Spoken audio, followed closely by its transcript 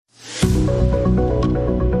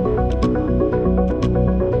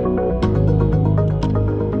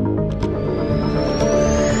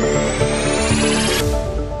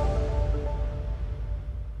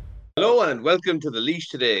Hello and welcome to the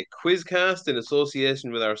LaoisToday QuizCast in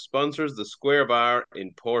association with our sponsors, the Square Bar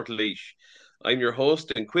in Portlaoise. I'm your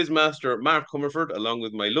host and Quiz Master Mark Comerford, along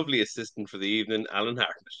with my lovely assistant for the evening, Alan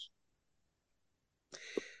Hartnett.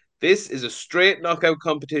 This is a straight knockout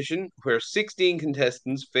competition where 16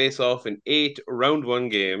 contestants face off in 8 round 1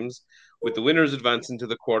 games, with the winners advancing to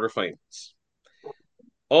the quarterfinals.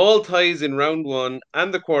 All ties in round 1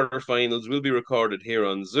 and the quarterfinals will be recorded here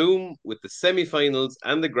on Zoom, with the semi-finals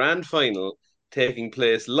and the grand final taking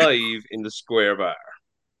place live in the Square Bar.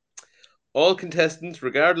 All contestants,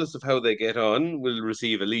 regardless of how they get on, will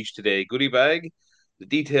receive a LaoisToday goodie bag, the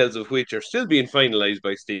details of which are still being finalised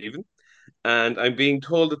by Stephen, and I'm being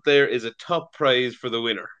told that there is a top prize for the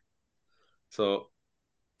winner. So,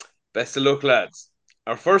 best of luck, lads.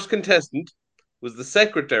 Our first contestant was the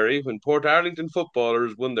secretary when Portarlington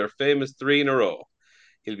footballers won their famous 3 in a row.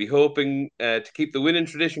 He'll be hoping to keep the winning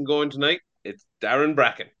tradition going tonight. It's Darren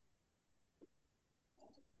Bracken.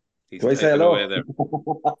 He's Do I say hello? away there.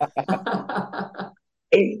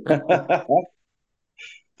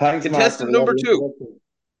 Thanks, Contestant Mark, number 2.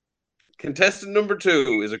 Contestant number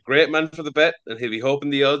 2 is a great man for the bet, and he'll be hoping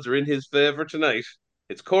the odds are in his favour tonight.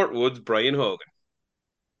 It's Courtwood's Brian Hogan.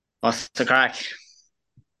 What's the crack?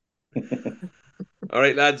 All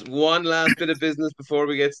right, lads, one last bit of business before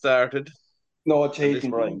we get started. No cheating,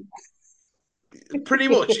 Brian. Pretty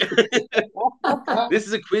much. This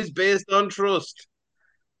is a quiz based on trust.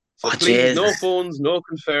 So please, no phones, no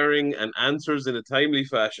conferring, and answers in a timely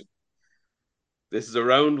fashion. This is a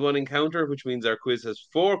round 1 encounter, which means our quiz has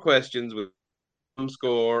 4 questions with a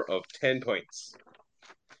score of 10 points.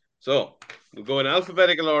 So we'll go in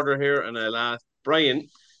alphabetical order here, and I'll ask Brian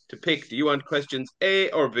to pick. Do you want questions A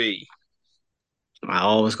or B? I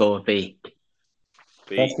always go with B.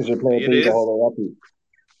 B. That's because you play B the whole way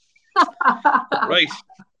up. Right.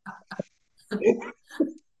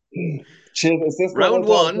 Round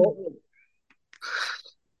 1.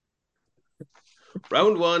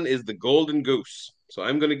 Round 1 is the Golden Goose. So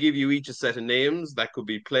I'm going to give you each a set of names. That could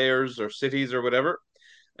be players or cities or whatever.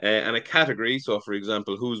 And a category. So, for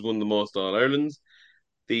example, who's won the most All-Irelands?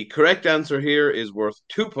 The correct answer here is worth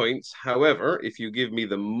 2 points. However, if you give me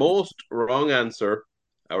the most wrong answer,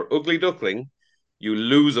 our ugly duckling, you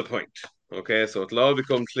lose a point. Okay, so it'll all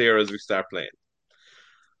become clear as we start playing.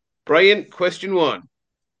 Brian, question 1.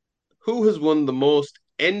 Who has won the most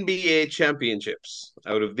NBA championships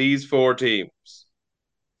out of these 4 teams?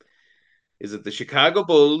 Is it the Chicago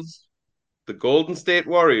Bulls, the Golden State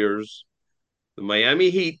Warriors, the Miami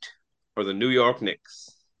Heat, or the New York Knicks?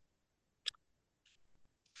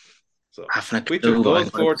 So, which of those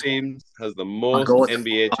 4 teams has the most NBA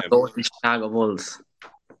championships? I'll go with the Chicago Bulls.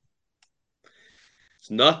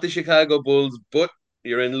 It's not the Chicago Bulls, but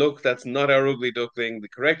you're in luck. That's not our ugly duckling. The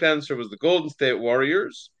correct answer was the Golden State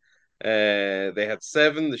Warriors. They had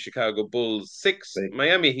 7, the Chicago Bulls 6,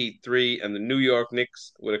 Miami Heat 3, and the New York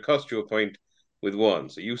Knicks would have cost you a point with 1.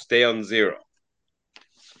 So you stay on 0.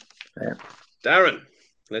 Yeah. Darren,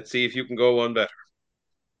 let's see if you can go one better.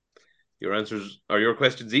 Your answers are your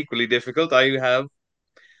questions equally difficult. I have.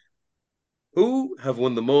 Who have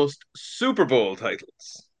won the most Super Bowl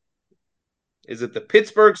titles? Is it the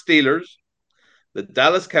Pittsburgh Steelers, the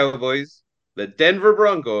Dallas Cowboys, the Denver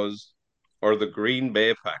Broncos, or the Green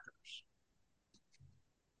Bay Packers?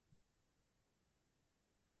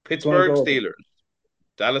 Pittsburgh Steelers,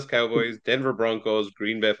 Dallas Cowboys, Denver Broncos,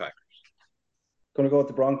 Green Bay Packers. Going to go with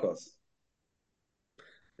the Broncos.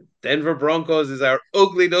 Denver Broncos is our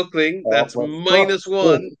ugly duckling. That's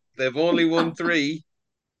 -1. They've only won 3.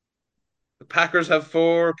 The Packers have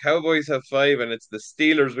 4, Cowboys have 5, and it's the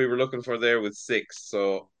Steelers we were looking for there with 6.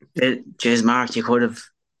 So, Jeez, Mark, you could have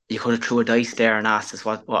threw a dice there and asked us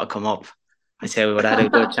what would come up. I say we would have had a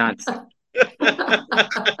good chance.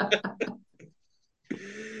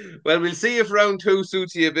 Well, we'll see if round 2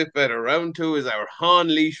 suits you a bit better. Round 2 is our Han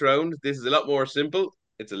Laois round. This is a lot more simple.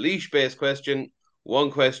 It's a Laois-based question.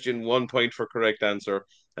 1 question, 1 point for correct answer,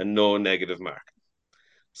 and no negative mark.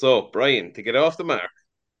 So, Brian, to get off the mark,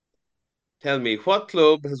 tell me, what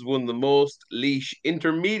club has won the most Laois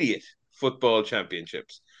intermediate football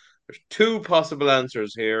championships? There's 2 possible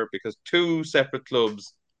answers here because 2 separate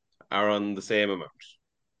clubs are on the same amount.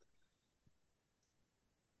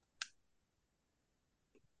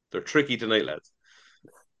 They're tricky tonight, lads.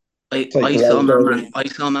 I saw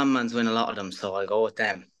Manmans win a lot of them, so I'll go with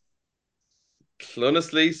them.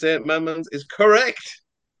 Clonaslee St. Manmans is correct.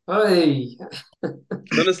 Hey.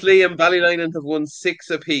 Dunnisley and Ballylinan have won 6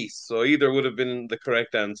 apiece, so either would have been the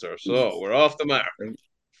correct answer. So we're off the mark.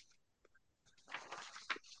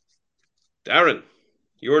 Darren,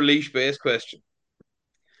 your leash-based question.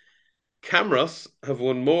 Camross have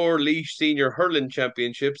won more Laois senior hurling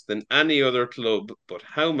championships than any other club, but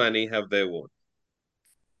how many have they won?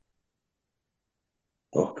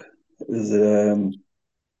 Look, is it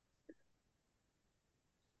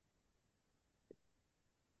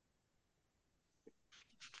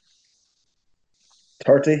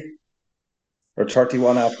 30 or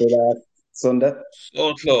 31 after that Sunday?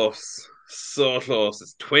 So close. So close.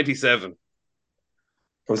 It's 27.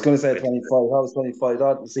 I was going to say 25. I was 25. I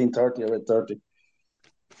thought I'd seen 30. I read 30.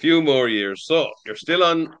 Few more years. So you're still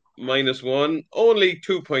on -1, only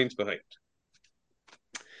 2 points behind.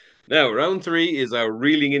 Now, round 3 is our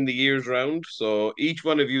reeling in the years round. So each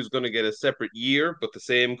one of you is going to get a separate year, but the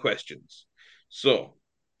same questions. So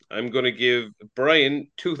I'm going to give Brian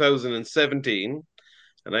 2017,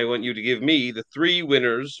 and I want you to give me the three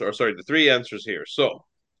answers here. So,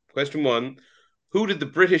 question 1, who did the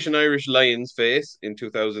British and Irish Lions face in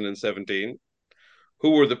 2017?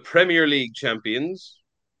 Who were the Premier League champions?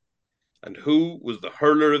 And who was the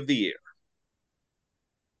hurler of the year?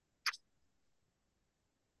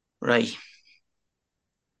 Right.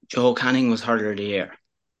 Joe Canning was hurler of the year.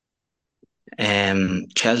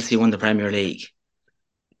 Chelsea won the Premier League.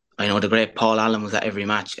 I know the great Paul Allen was at every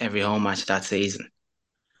home match that season.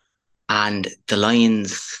 And the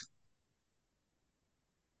Lions,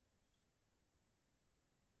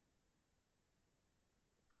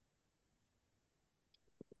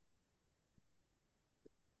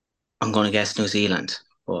 I'm going to guess New Zealand,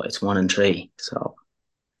 but it's 1 and 3. So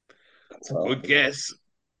Good guess.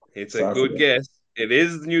 It's a good guess. It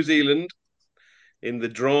is New Zealand. In the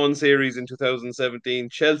drawn series in 2017,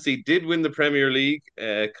 Chelsea did win the Premier League.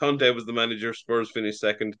 Conte was the manager. Spurs finished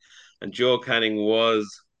second. And Joe Canning was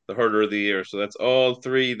the hurler of the year. So that's all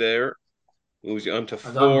 3 there. Moves you on to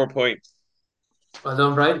 4 points. Well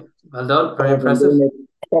done, Brian. Well done. Very impressive. That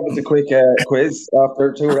was a quick quiz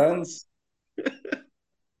after 2 rounds.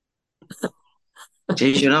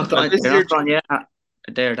 Jeez, you're not wrong yet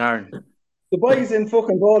there, Darren. The boys in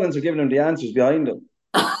fucking Bowlands are giving him the answers behind him.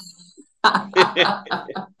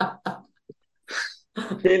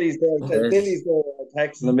 Billy's there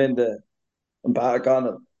texting him and back on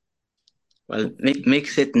him. Well,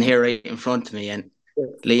 Mick's sitting here right in front of me, and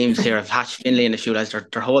Liam's here. I've Hatch Finlay in the shoelace.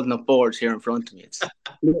 They're holding up boards here in front of me.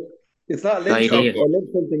 It's not lip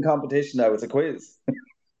syncing competition now. It's a quiz.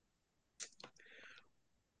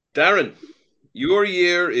 Darren, your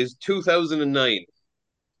year is 2009.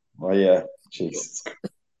 Oh yeah, Jesus.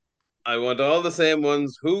 I want all the same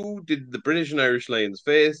ones. Who did the British and Irish Lions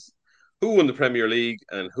face? Who won the Premier League?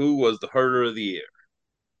 And who was the hurler of the year?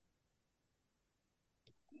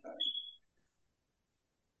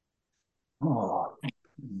 Oh,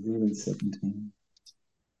 really 17.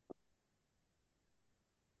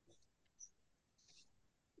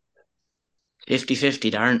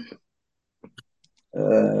 $50-50, Darren.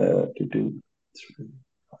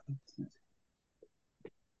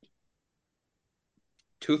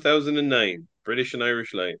 2009, British and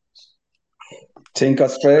Irish Lions. I think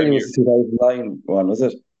Australia was the 2009 one, was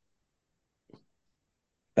it?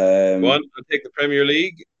 One, I'll take the Premier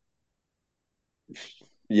League.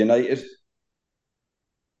 United.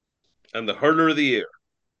 And the hurler of the year.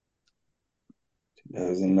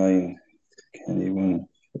 2009. Kenny won.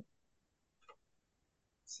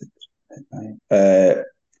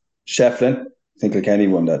 Shefflin. I think Kenny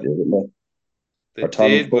won that year, didn't they? They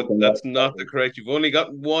did, but that's not the correct. You've only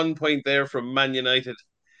got 1 point there from Man United.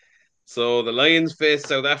 So the Lions face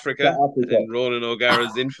South Africa. In Ronan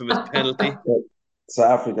O'Gara's infamous penalty.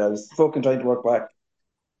 South Africa. I was fucking trying to work back.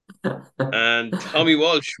 And Tommy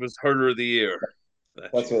Walsh was hurler of the year.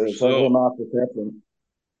 That's what it was.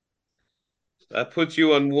 That puts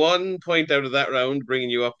you on 1 point out of that round, bringing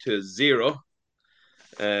you up to 0.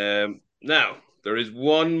 Now, there is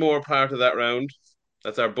one more part of that round.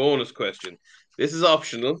 That's our bonus question. This is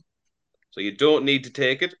optional, so you don't need to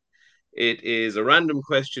take it. It is a random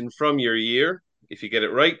question from your year. If you get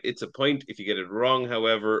it right, it's a point. If you get it wrong,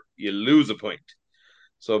 however, you lose a point.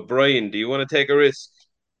 So, Brian, do you want to take a risk?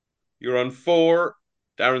 You're on 4.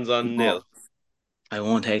 Darren's on 0. I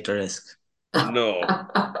won't take the risk. No.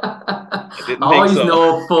 He's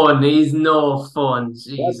no fun. He's no fun.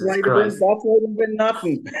 Jesus Christ. That's why we win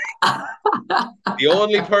nothing. The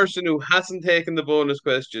only person who hasn't taken the bonus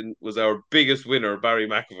question was our biggest winner, Barry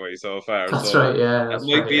McAvoy, so far. That's right, yeah. That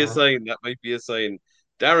might be a sign. That might be a sign.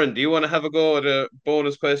 Darren, do you want to have a go at a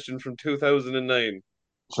bonus question from 2009?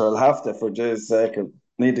 Sure, I'll have to, for Jay's sake.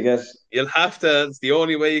 Need to get. You'll have to. It's the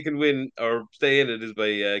only way you can win or stay in it is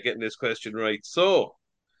by getting this question right. So,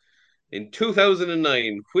 in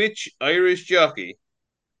 2009, which Irish jockey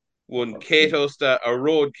won Cato Star or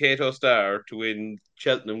rode Cato Star to win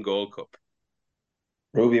Cheltenham Gold Cup?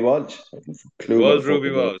 Ruby Walsh. It was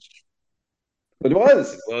Ruby Walsh. It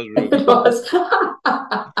was. It was Ruby. It was.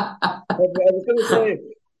 I was going to say,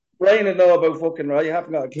 Brian would know about fucking right. You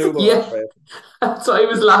haven't got a clue about Yeah. that, right? That's why I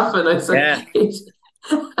was laughing. I said, Yeah.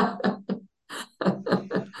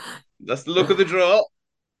 That's the look of the draw.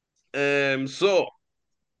 So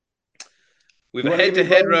we've a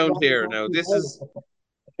head-to-head round here now. This is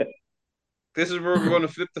where we're going to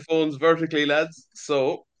flip the phones vertically, lads.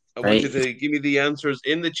 So I want you to give me the answers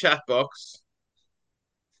in the chat box.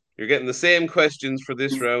 You're getting the same questions for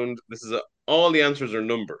this round. This is all the answers are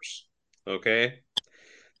numbers. Okay.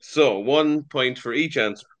 So 1 point for each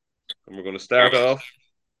answer. And we're going to start off.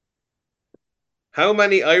 How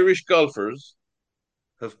many Irish golfers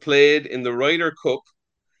have played in the Ryder Cup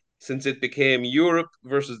since it became Europe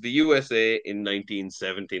versus the USA in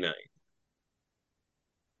 1979?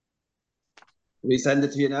 We send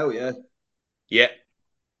it to you now, yeah? Yeah.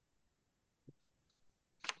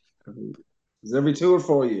 Is every 2 or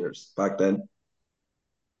 4 years back then?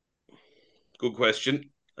 Good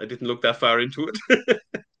question. I didn't look that far into it.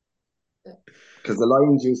 Because the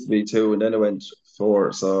Lions used to be 2 and then it went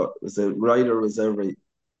 4. So the Ryder was every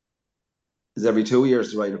 2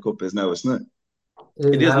 years the Ryder Cup is now, isn't it?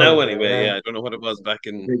 It is now anyway, yeah. I don't know what it was back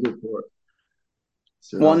in.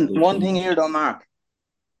 One thing here though, Mark.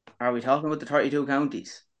 Are we talking about the 32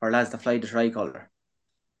 counties or lads that fly the tricolour?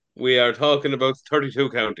 We are talking about 32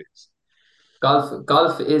 counties.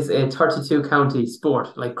 Golf is a 32 county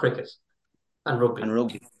sport like cricket and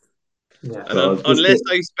rugby. Yeah. And unless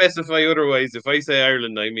I specify otherwise, if I say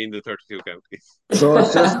Ireland, I mean the 32 counties. So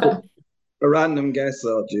it's just a random guess.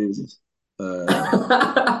 Oh, Jesus.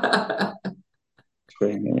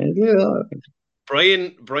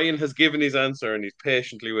 Brian has given his answer and he's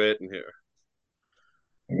patiently waiting here.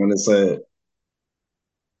 I'm going to say it.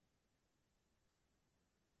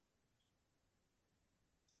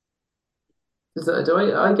 Do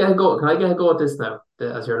I get a go? Can I get a go at this now?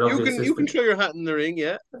 As your lovely assistant. You can throw your hat in the ring,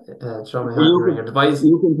 yeah. Throw my hat in the ring.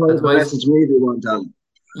 You can try to message me if you want, Alan.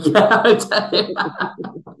 Yeah, I tell you.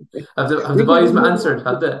 Have the boys answered?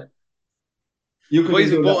 Have they? The boys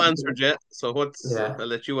have both answered yet. So I'll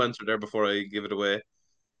let you answer there before I give it away.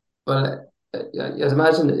 Well, I'd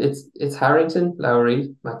imagine it's Harrington,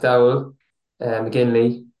 Lowry, McDowell,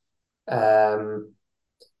 McGinley.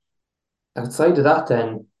 Outside of that,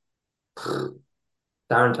 then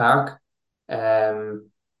Darren Clark,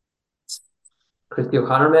 Christy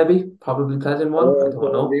O'Connor maybe probably played in one. I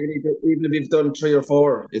don't know. Even if you've done 3 or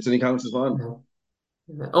 4, it only counts as one.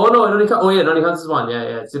 Oh no, it only counts as one.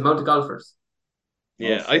 Yeah. It's the amount of golfers.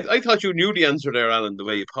 Yeah, I thought you knew the answer there, Alan. The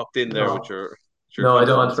way you popped in there with your no, I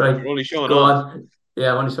don't. Right, you're only showing Go off. on.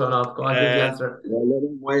 Yeah, I'm only showing off. Go on, give the answer. Well, let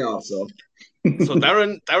him way off. So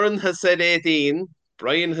Darren has said 18.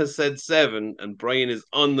 Brian has said 7, and Brian is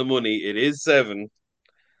on the money. It is 7.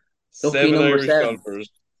 Lucky 7 number Irish 7. golfers.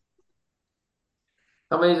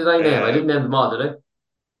 How many did I name? I didn't name them all, did I?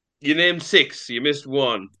 You named 6. You missed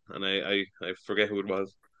 1, and I forget who it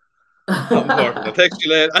was. Not important. I'll text you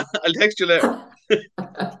later. I'll text you later.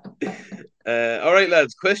 All right,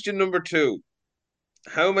 lads. Question number 2.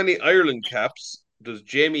 How many Ireland caps does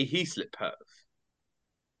Jamie Heaslip have?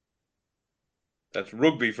 That's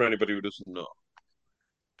rugby for anybody who doesn't know.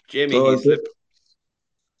 Jamie Heaslip.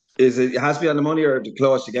 It has to be on the money or the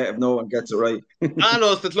close you get if no one gets it right?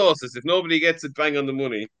 No, it's the closest. If nobody gets it bang on the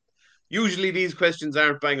money. Usually these questions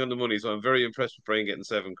aren't bang on the money, so I'm very impressed with Brian getting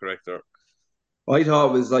 7 correct there. I thought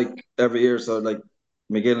it was like every year, so like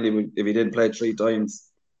McGinley, if he didn't play 3 times.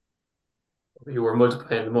 You were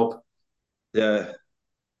multiplying them up. Yeah.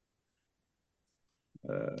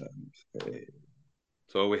 Okay.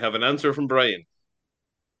 So we have an answer from Brian.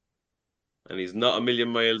 And he's not a million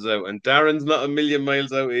miles out. And Darren's not a million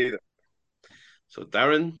miles out either. So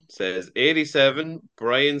Darren says 87.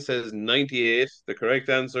 Brian says 98. The correct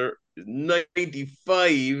answer is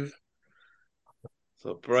 95.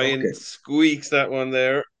 So Brian squeaks that one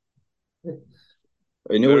there.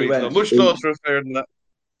 I knew he went. Much closer affair than that.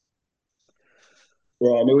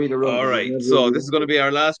 Yeah, I knew he'd run. All right. So this is going to be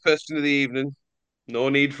our last question of the evening. No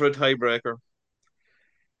need for a tiebreaker.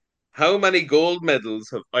 How many gold medals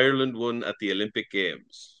have Ireland won at the Olympic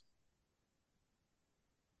Games?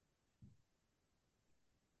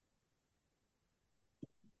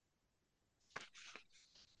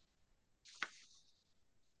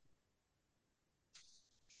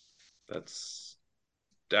 That's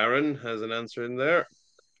Darren has an answer in there.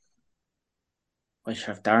 I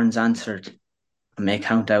sure if Darren's answered, I may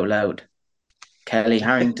count out loud. Kelly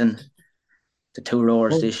Harrington, the 2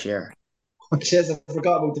 rowers this year. Jeez, I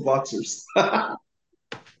forgot about the boxers.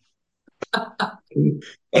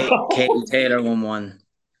 Katie Taylor won 1.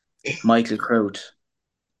 Michael Crout.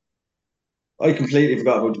 I completely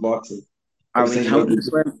forgot about the boxers. Are we counting the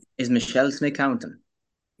swim? Is Michelle Smith counting?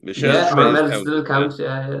 Michelle her Smith medals still count.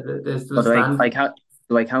 Yeah, they still stand.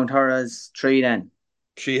 Do I count her as 3 then?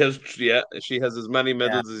 She has as many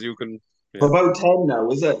medals as you can. Yeah. About 10 now,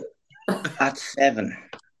 is it? That's 7.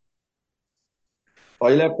 I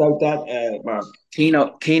left out that, Mark. Keane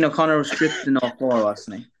O'Connor was stripped in 04,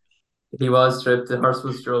 wasn't he? He was stripped. The horse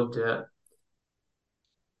was drugged, yeah.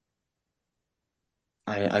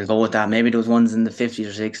 I'll go with that. Maybe those ones in the 50s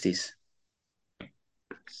or 60s.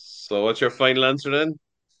 So what's your final answer then?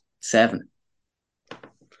 7.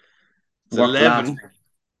 It's 11.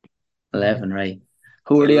 11, right.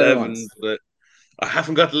 Who are the other ones? But I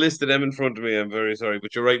haven't got the list of them in front of me. I'm very sorry.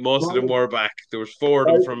 But you're right. Most of them were back. There was 4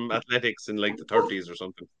 of them from athletics in like the 30s or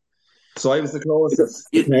something. So I was the closest.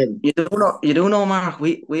 You do know, Mark,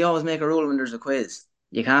 we always make a rule when there's a quiz.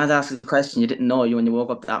 You can't ask a question you didn't know when you woke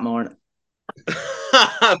up that morning.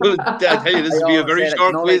 I tell you, this will be a very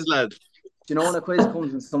short quiz, lad. Do you know when a quiz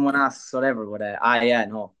comes and someone asks whatever, but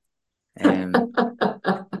no.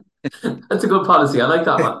 That's a good policy. I like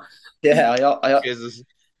that one. Yeah, Jesus.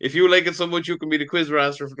 If you like it so much, you can be the quiz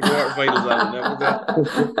master for the quarterfinals,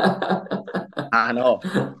 Alan. I know.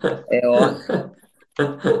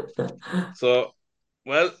 So,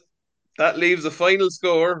 well, that leaves a final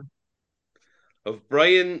score of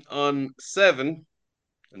Brian on 7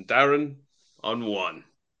 and Darren on 1.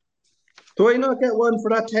 Do I not get 1 for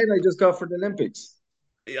that 10 I just got for the Olympics?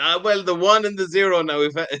 Yeah, well, the 1 and the 0 now.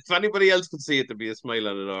 If anybody else could see it, there'd be a smile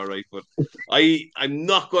on it, all right. But I'm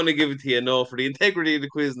not going to give it to you. No, for the integrity of the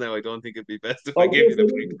quiz now, I don't think it'd be best if I give you the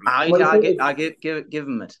free. I'll give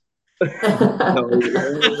him it.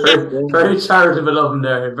 Very charitable of him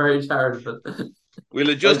there. Very charitable.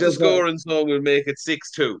 We'll adjust the score and so we'll make it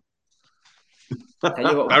 6-2.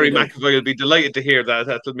 Barry McAvoy will be delighted to hear that.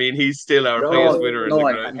 That'll mean he's still our highest winner in the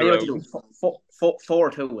ground.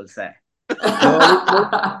 4-2, we'll say.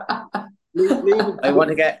 I want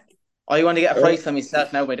to get a prize for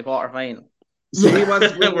myself now by the quarterfinal. See,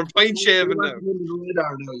 we're point shaving now.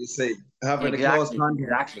 Now you see, having a close contact.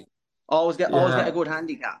 Exactly. Always get a good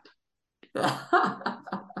handicap.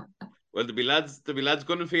 Well, there'll be lads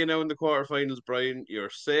gunning for you now in the quarterfinals, Brian. You're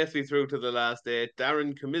safely through to the last 8.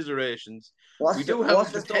 Darren, commiserations. We do have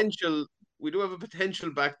a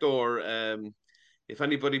potential backdoor. If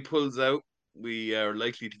anybody pulls out, we are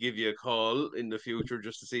likely to give you a call in the future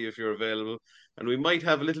just to see if you're available. And we might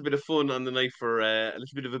have a little bit of fun on the night for a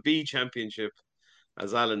little bit of a B championship,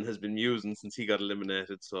 as Alan has been using since he got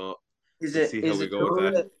eliminated. So let's see how we go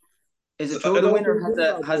with that. Is it true the winner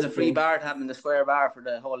has a free bar tab in the Square Bar for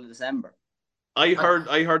the whole of December? I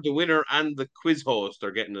heard the winner and the quiz host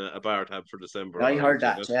are getting a bar tab for December. I heard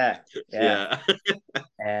that, yeah.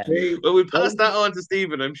 Well, we'll pass that on to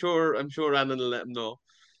Stephen. I'm sure Annan will let him know.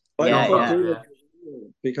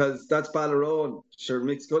 Because that's Ballarone. Sure,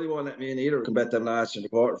 Mick Scully won't let me in either. Can bet them last in the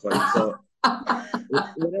quarterfinal. So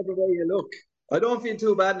whatever way you look. I don't feel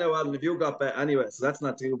too bad now, Alan, if you got bet anyway, so that's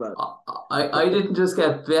not too bad. I didn't just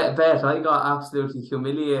get bet. I got absolutely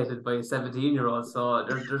humiliated by a 17-year-old, so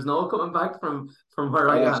there's no coming back from where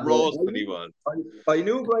I am. I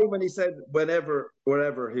knew Brian when he said wherever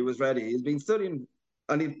he was ready. He's been studying,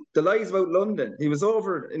 and the lies about London. He was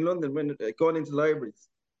over in London when going into libraries,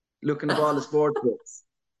 looking at all the sports books.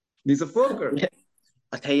 He's a fucker. Yeah.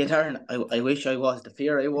 I tell you, Darren, I wish I was. The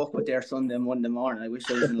fear I woke up there Sunday and Monday morning, I wish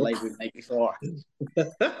I was in the library the night before.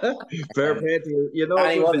 Fair play to you. You know,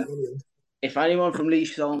 if anyone from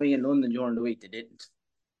Laois saw me in London during the week, they didn't.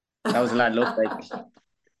 That was a lad looked like.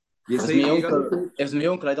 It was my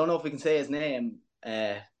uncle. I don't know if we can say his name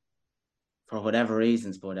for whatever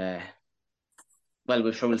reasons, but well,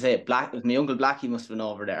 we'll say it. It was my uncle Blackie must have been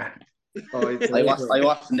over there. I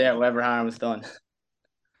wasn't there, whatever harm was done.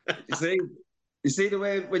 You see the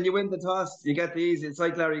way when you win the toss, you get the easy. It's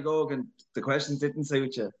like Larry Hogan. The questions didn't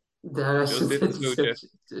suit you. Just didn't suit you.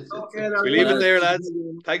 Okay, we leave it there, lads.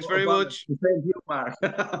 Thanks very much. Thank you, Mark.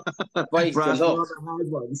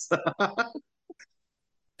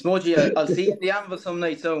 Smudgy, I'll see you at the Anvil some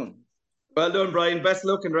night soon. Well done, Brian. Best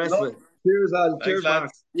luck and rest with. Cheers, Al. Cheers, Mark.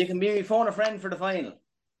 You can be phone a friend for the final.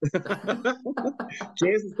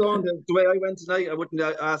 Jesus, going the way I went tonight, I wouldn't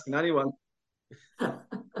asking anyone.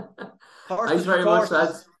 Thanks very much,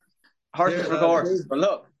 lads. Horses for course. But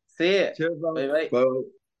look, see you. Cheers,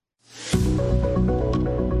 bye.